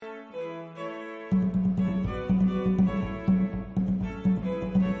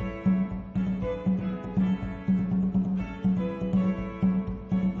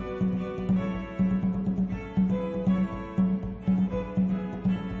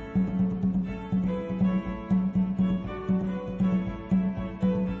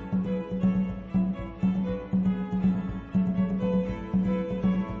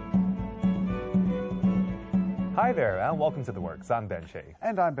Hi there, and welcome to The Works. I'm Ben Shea.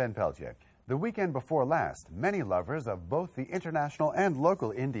 And I'm Ben Peltier. The weekend before last, many lovers of both the international and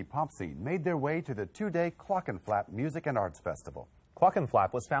local indie pop scene made their way to the two-day Clockenflap Music and Arts Festival.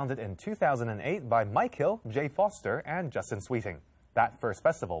 Clockenflap was founded in 2008 by Mike Hill, Jay Foster, and Justin Sweeting. That first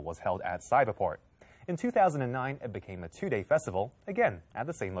festival was held at Cyberport. In 2009, it became a two-day festival, again at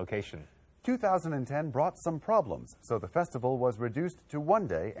the same location. 2010 brought some problems, so the festival was reduced to one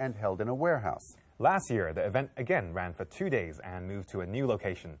day and held in a warehouse. Last year, the event again ran for 2 days and moved to a new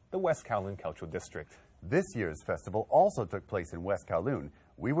location, the West Kowloon Cultural District. This year's festival also took place in West Kowloon.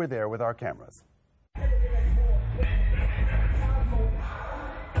 We were there with our cameras.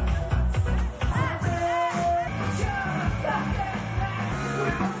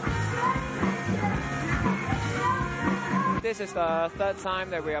 This is the third time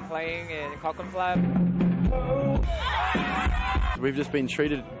that we are playing in Clockenflap. We've just been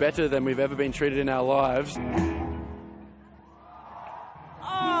treated better than we've ever been treated in our lives.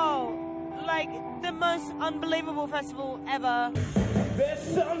 Oh, like the most unbelievable festival ever. There's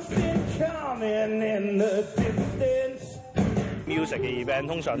something coming in the distance. Music 嘅 event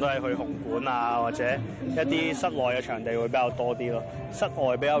通常都係去紅館啊，或者一啲室內嘅場地會比較多啲咯。室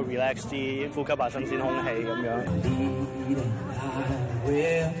外比較 relax 啲，呼吸下新鮮空氣咁樣。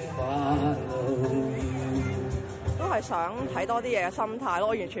都係想睇多啲嘢嘅心態咯。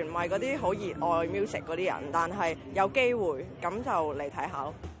我完全唔係嗰啲好熱愛 music 嗰啲人，但係有機會咁就嚟睇下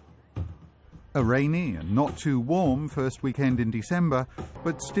咯。A rainy and not too warm first weekend in December,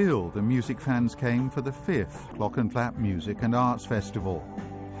 but still the music fans came for the 5th Clockenflap Music and Arts Festival.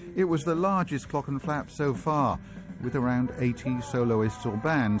 It was the largest Clockenflap so far, with around 80 soloists or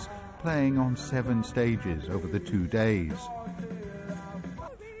bands playing on 7 stages over the 2 days.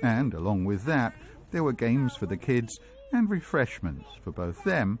 And along with that, there were games for the kids and refreshments for both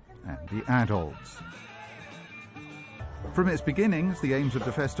them and the adults. From its beginnings, the aims of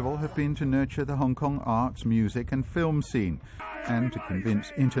the festival have been to nurture the Hong Kong arts, music and film scene, and to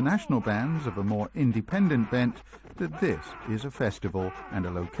convince international bands of a more independent bent that this is a festival and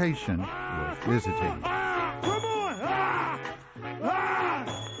a location worth visiting.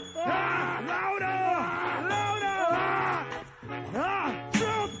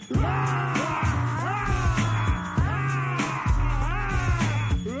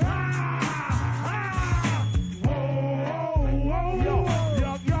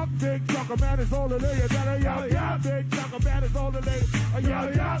 Man is all the lady, yeah, big chunk of man is all the lady, yeah,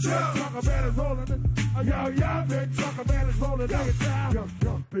 big chunk of man is all the lady, yeah, big chunk of man is all the lady,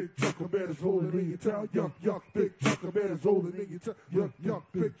 young big chunk of man is holding in your town, young big chunk of man is holding in your town, young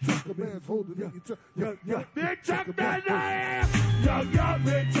big chunk of man is holding in your town, young big chunk of man, young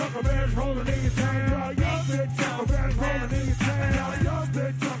big chunk of man is holding in your town, young big chunk of man is holding in your town, young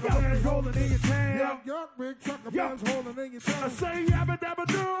big chunk of man is holding in your town, young big chunk of man is holding in your town. Say yabba dabba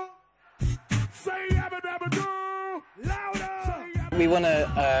doo. Say yabba dabba doo! Louder! We want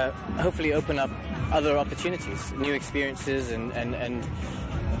to hopefully open up other opportunities, new experiences and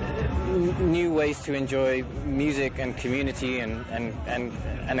new ways to enjoy music and community and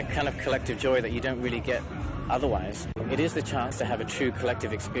a kind of collective joy that you don't really get otherwise. It is the chance to have a true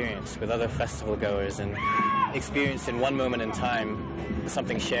collective experience with other festival goers and experience in one moment in time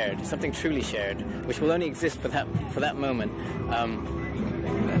something shared, something truly shared, which will only exist for that moment.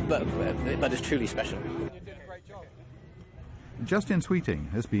 But it's truly special. Justin Sweeting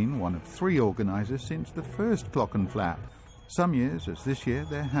has been one of 3 organisers since the first Clockenflap. Some years, as this year,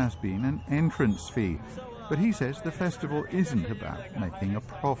 there has been an entrance fee, but he says the festival isn't about making a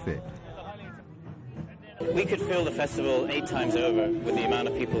profit. We could fill the festival 8 times over with the amount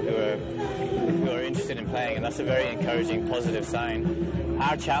of people who are interested in playing, and that's a very encouraging, positive sign.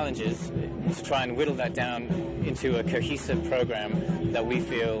 Our challenge is to try and whittle that down into a cohesive program that we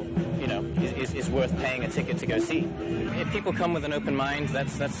feel, is worth paying a ticket to go see. If people come with an open mind,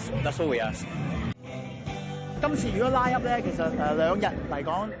 that's all we ask. 今次如果拉 up 咧，其實2日嚟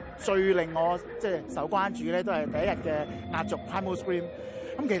講，最令我受關注咧，都係第一日嘅壓軸 Primal Scream。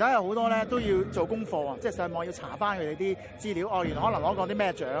咁其他有好多咧都要做功課啊，上網要查翻佢哋啲資料，原來可能攞過啲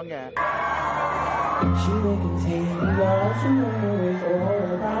咩獎嘅。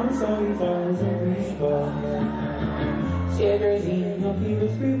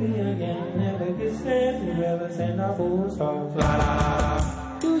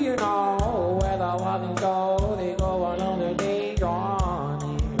Do you know where the walking go? They go along the day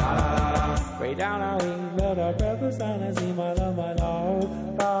gone. La la la la. Way down our way, build a breakfast and I see my love, my love,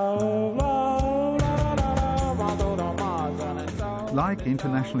 love, love, la la la. Like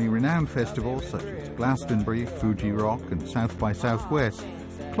internationally renowned festivals such as Glastonbury, Fuji Rock and South by Southwest,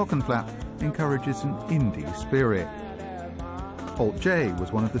 Clockenflap encourages an indie spirit. Alt J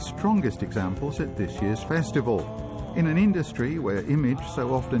was one of the strongest examples at this year's festival. In an industry where image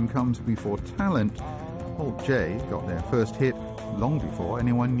so often comes before talent, Alt J got their first hit long before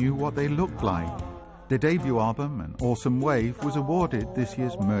anyone knew what they looked like. Their debut album, An Awesome Wave, was awarded this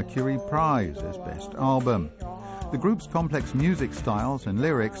year's Mercury Prize as Best Album. The group's complex music styles and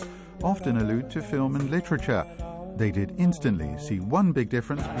lyrics often allude to film and literature. They did instantly see one big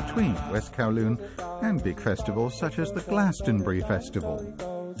difference between West Kowloon and big festivals such as the Glastonbury Festival.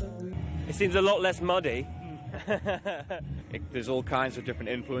 It seems a lot less muddy. There's all kinds of different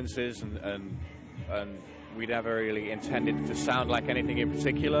influences, and we never really intended to sound like anything in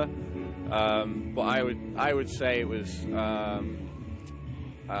particular. But I would say it was. I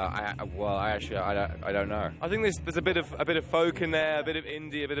don't know. I think there's a bit of folk in there, a bit of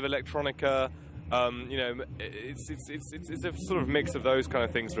indie, a bit of electronica. It's a sort of mix of those kind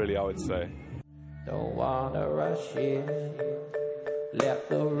of things, really. I would say. Don't wanna rush in. Let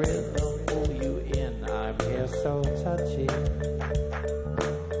the rhythm pull you in. I'm here so touchy.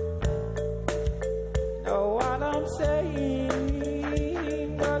 Know what I'm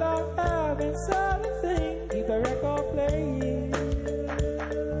saying? What I have inside a thing. Keep the record playing.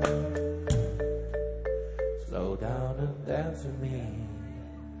 Slow down and dance with me.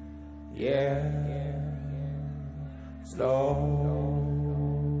 Yeah. Slow.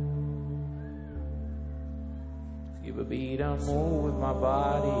 Give a beat and move with my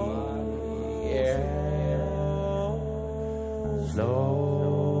body. Yeah. Slow.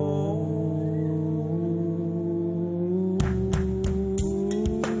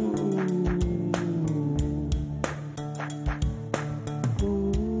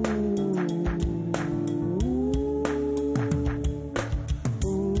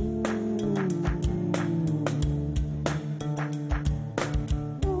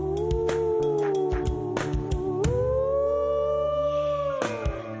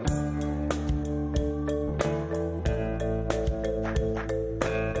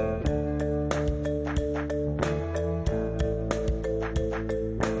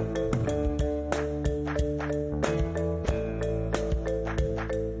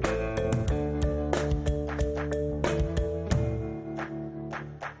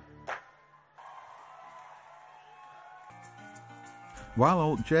 While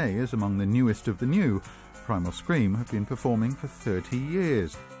Alt J is among the newest of the new, Primal Scream have been performing for 30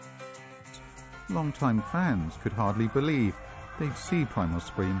 years. Long-time fans could hardly believe they'd see Primal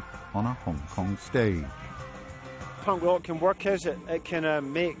Scream on a Hong Kong stage. Punk rock can work as it can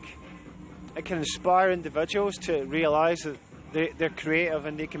inspire individuals to realise that they're creative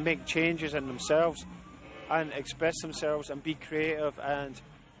and they can make changes in themselves and express themselves and be creative and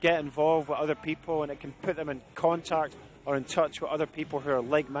get involved with other people, and it can put them in contact or in touch with other people who are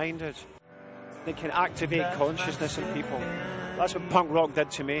like-minded. It can activate consciousness in people. That's what punk rock did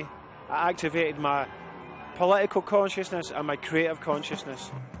to me. It activated my political consciousness and my creative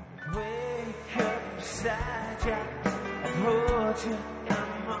consciousness. Wake up beside you, I put you in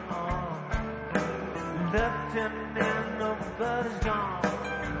my arms. Left him and nobody's gone. To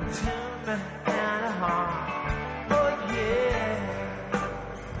me and a harm. Oh yeah.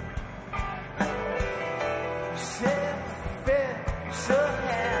 You said so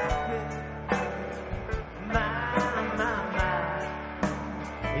happy, my,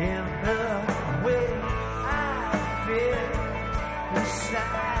 in the way I feel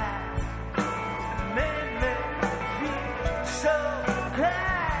inside, made me feel so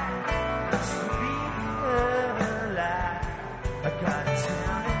glad to be alive. I gotta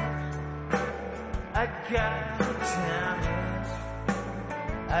tell it,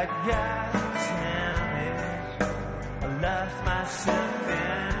 I lost myself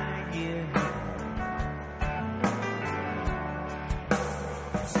in you.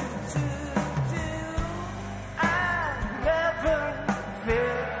 I never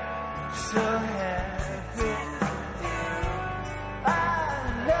felt so happy. I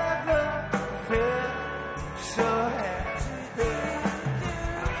never felt so happy.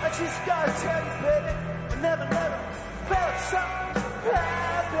 I just gotta tell you, baby, I never felt so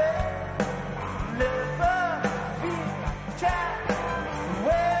happy. Never feel time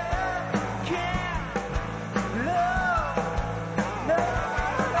where I can love,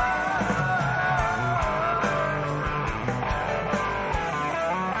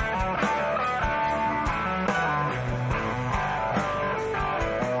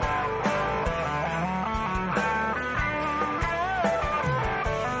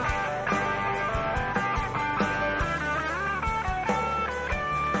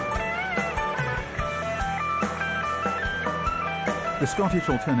 The Scottish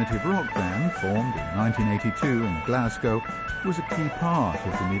alternative rock band, formed in 1982 in Glasgow, was a key part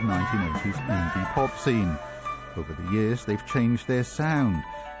of the mid-1980s indie pop scene. Over the years, they've changed their sound,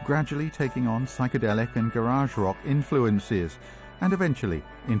 gradually taking on psychedelic and garage rock influences, and eventually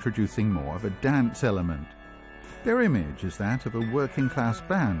introducing more of a dance element. Their image is that of a working-class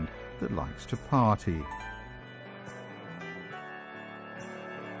band that likes to party.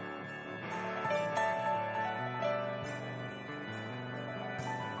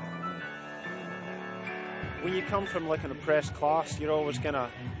 When you come from like an oppressed class, you're always going to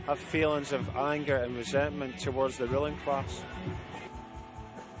have feelings of anger and resentment towards the ruling class.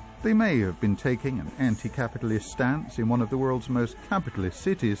 They may have been taking an anti-capitalist stance in one of the world's most capitalist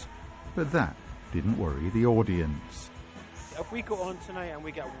cities, but that didn't worry the audience. If we go on tonight and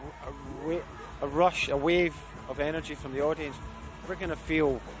we get a rush, a wave of energy from the audience, we're going to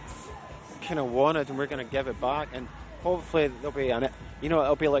feel kind of wanted and we're going to give it back, and hopefully there'll be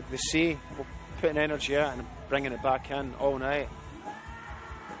it'll be like the sea. We'll putting energy out and bringing it back in all night.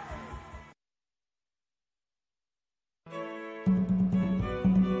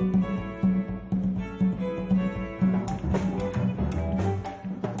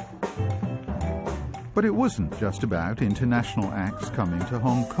 But it wasn't just about international acts coming to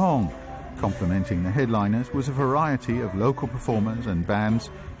Hong Kong. Complementing the headliners was a variety of local performers and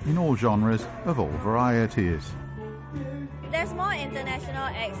bands in all genres of all varieties. There's more international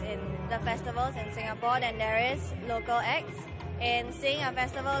acts in the festivals in Singapore than there is local acts. And seeing a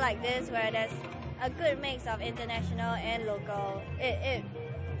festival like this where there's a good mix of international and local, it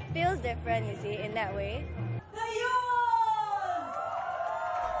feels different, you see, in that way.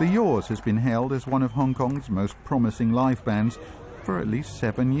 The Yours has been hailed as one of Hong Kong's most promising live bands for at least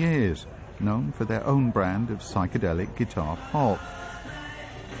 7 years, known for their own brand of psychedelic guitar pop.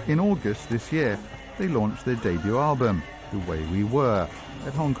 In August this year, they launched their debut album, The Way We Were,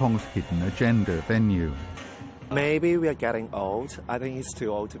 at Hong Kong's Hidden Agenda venue. Maybe we are getting old. I think it's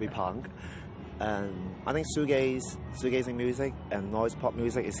too old to be punk. And I think shoegazing music and noise pop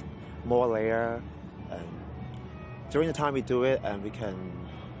music is more layer. And during the time we do it, and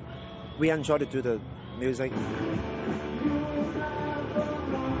we enjoy to do the music.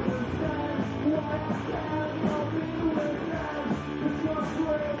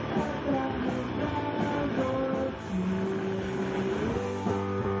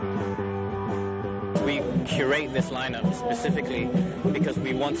 We curate this lineup specifically because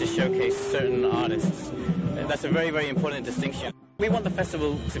we want to showcase certain artists. That's a very, very important distinction. We want the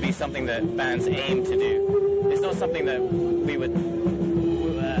festival to be something that bands aim to do. It's not something that we would,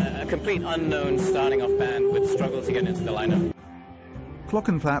 a complete unknown starting off band would struggle to get into the lineup.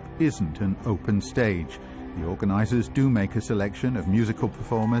 Clockenflap isn't an open stage. The organisers do make a selection of musical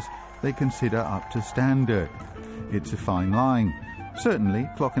performers they consider up to standard. It's a fine line. Certainly,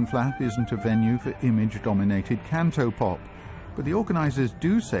 Clockenflap isn't a venue for image-dominated canto pop, but the organisers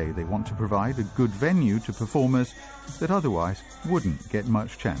do say they want to provide a good venue to performers that otherwise wouldn't get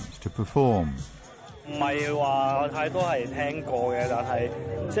much chance to perform. 唔係話太多係聽過嘅，但係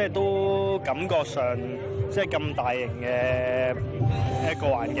即係都感覺上即係咁大型嘅一個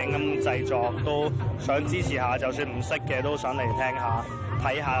環境咁製作，都想支持下，就算唔識嘅都想嚟聽下、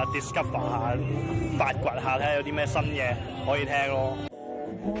睇下、discover 下、發掘下，睇下有啲咩新嘢可以聽咯。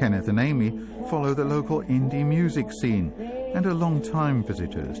 Kenneth and Amy follow the local indie music scene and are long-time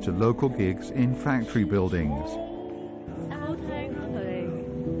visitors to local gigs in factory buildings. 好聽啊！佢哋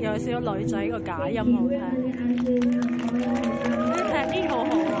尤其是個女仔個假音好聽，踢啲好好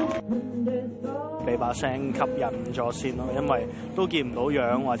咯。俾把聲吸引咗先咯，因為都見唔到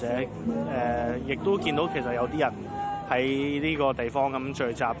樣或者亦都見到其實有啲人喺呢個地方咁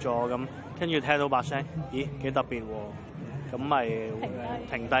聚集咗，咁跟住聽到把聲，咦幾特別喎，咁咪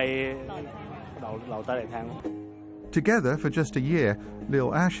停低留低嚟聽咯。 Together for just a year,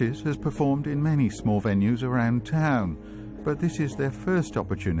 Lil Ashes has performed in many small venues around town, but this is their first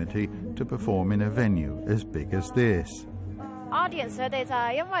opportunity to perform in a venue as big as this. Audience 佢哋就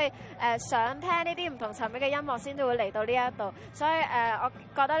係因為想聽呢啲唔同層面嘅音樂先至會嚟到呢一度，所以我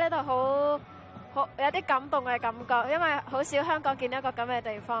覺得呢度好有啲感動嘅感覺，因為好少香港見到一個咁嘅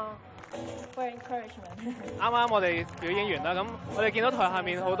地方。 For encouragement。啱啱我哋表演完啦，咁我哋見到台下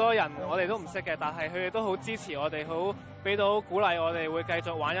面好多人，我哋都唔識嘅，但係佢哋都好支持我哋，好俾到鼓勵我哋，會繼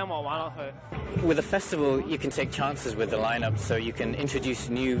續玩音樂玩落去。 With a festival, you can take chances with the lineup, so you can introduce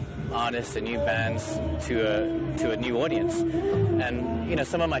new artists and new bands to a new audience. And you know,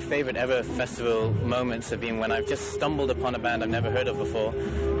 some of my favorite ever festival moments have been when I've just stumbled upon a band I've never heard of before,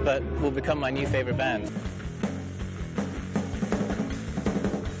 but will become my new favorite band.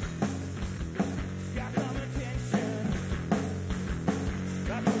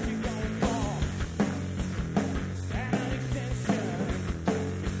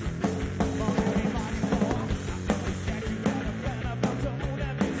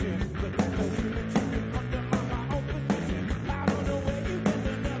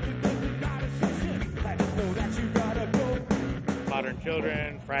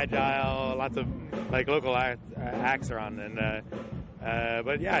 Fragile, lots of like local acts are on, and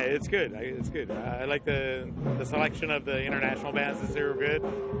but yeah, it's good. It's good. I like the selection of the international bands this year were good,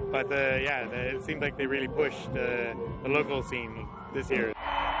 but yeah, it seemed like they really pushed the local scene this year.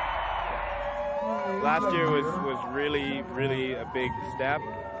 Last year was really a big step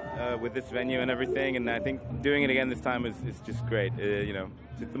with this venue and everything, and I think doing it again this time is just great. You know,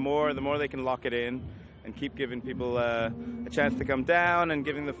 the more they can lock it in and keep giving people a chance to come down and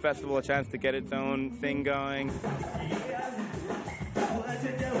giving the festival a chance to get its own thing going.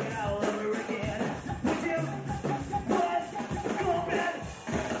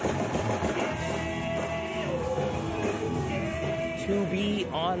 To be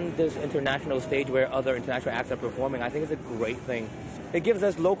on this international stage where other international acts are performing, I think it's a great thing. It gives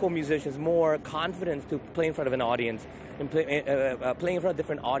us local musicians more confidence to play in front of an audience and playing in front of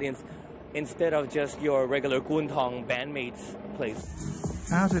different audience instead of just your regular Guntong bandmates place.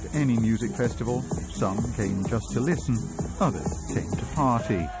 As at any music festival, some came just to listen, others came to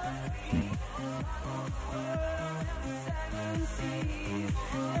party.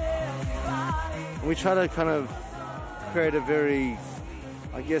 We try to kind of create a very,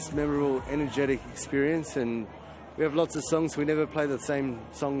 I guess, memorable, energetic experience, and we have lots of songs. We never play the same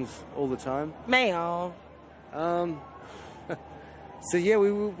songs all the time. Mayo. So yeah,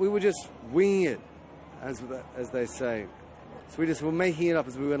 we were just winging it, as they say. So we just were making it up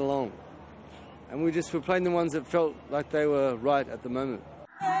as we went along, and we just were playing the ones that felt like they were right at the moment.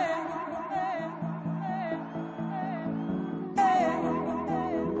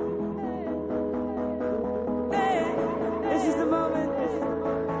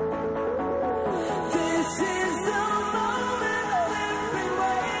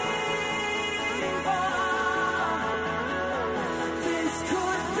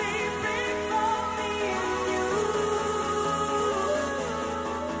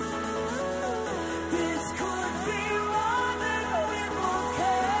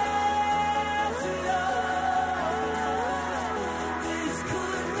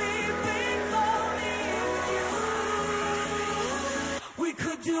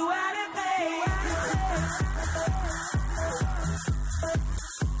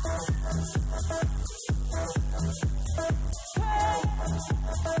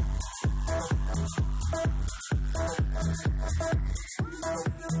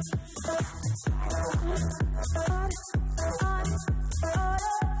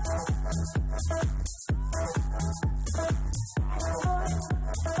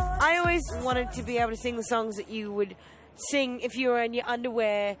 I always wanted to be able to sing the songs that you would sing if you were in your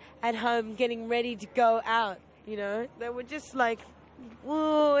underwear at home getting ready to go out, you know? They were just like,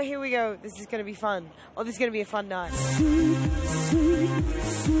 whoa, here we go, this is going to be fun. Or this is going to be a fun night. Sweet, sweet,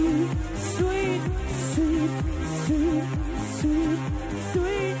 sweet, sweet, sweet, sweet, sweet,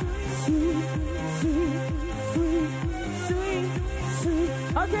 sweet, sweet, sweet, sweet,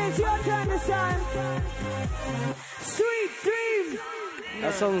 sweet. Okay, it's your turn this time. Sweet dream.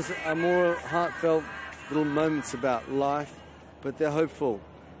 Our songs are more heartfelt little moments about life, but they're hopeful,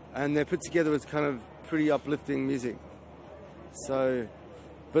 and they're put together with kind of pretty uplifting music. So,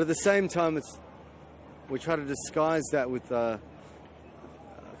 but at the same time, we try to disguise that with a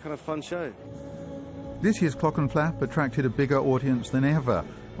kind of fun show. This year's Clockenflap attracted a bigger audience than ever,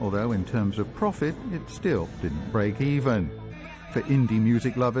 although in terms of profit, it still didn't break even. For indie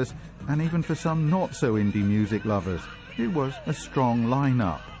music lovers, and even for some not-so-indie music lovers, it was a strong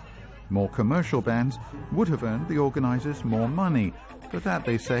lineup. More commercial bands would have earned the organisers more money, but that,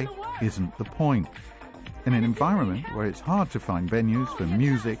 they say, isn't the point. In an environment where it's hard to find venues for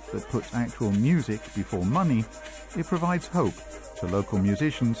music that puts actual music before money, it provides hope to local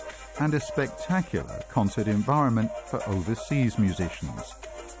musicians and a spectacular concert environment for overseas musicians.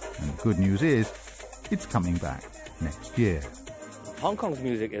 And the good news is, it's coming back next year. Hong Kong's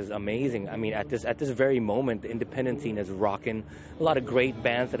music is amazing. I mean, at this very moment, the independent scene is rocking. A lot of great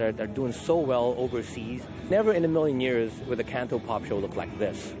bands that are doing so well overseas. Never in a million years would a Canto Pop show look like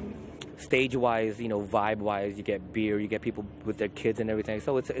this. Stage-wise, you know, vibe-wise, you get beer, you get people with their kids and everything.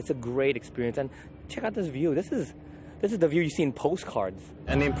 So it's a great experience. And check out this view. This is the view you see in postcards.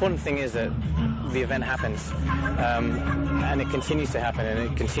 And the important thing is that the event happens, and it continues to happen, and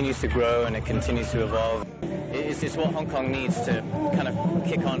it continues to grow, and it continues to evolve. It's what Hong Kong needs to kind of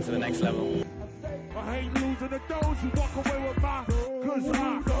kick on to the next level. I hate losing the those who walk away with my good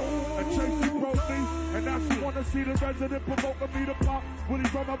heart and chasing me. And now she wanna see the resident provoking me to pop. When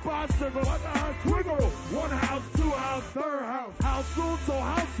he's on my bicycle, like a house twiggle. One house, two house, third house. House soon, so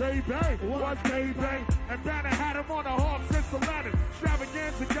house, hey, bang. What's hey, bang? And Banner had him on the hawk since Aladdin.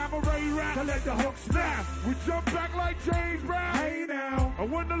 Extravaganza, gamma ray rap. To let the hook snap. We jump back like James Brown. Hey now.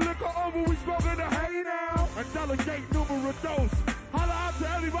 And when the liquor over, we smoking the hay now. And delegate numero dos. Holla out to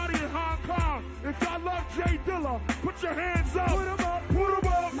everybody in Hong Kong. If y'all love Jay Dilla, put your hands up. Put 'em up, put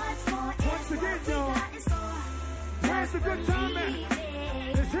 'em up. Once again, y'all. Where's the good time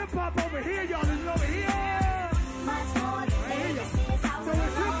at? There's hip hop over here, y'all. There's over here. So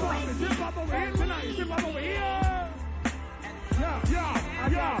it's hip hop over here tonight. It's hip hop over here.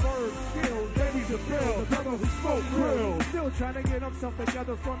 Yeah. Bird skills, babies and bills. The brother who smoke grills. Still trying to get himself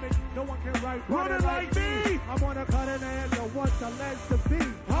together from it. No one can write running like me. I'm on a cutting edge of what's alleged to be.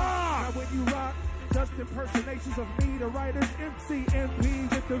 Now when you rock just impersonations of me, the writer's MCMP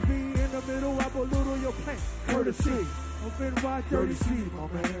with the V in the middle. I belittle your pain. Courtesy. Open wide, dirty C, my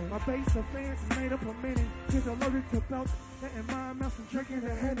man. My base of fans is made up of many. Kids allergic to belts, letting my mouth from drinking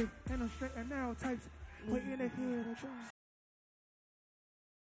the Henny. And I'm straight and now types waiting to hear the drums.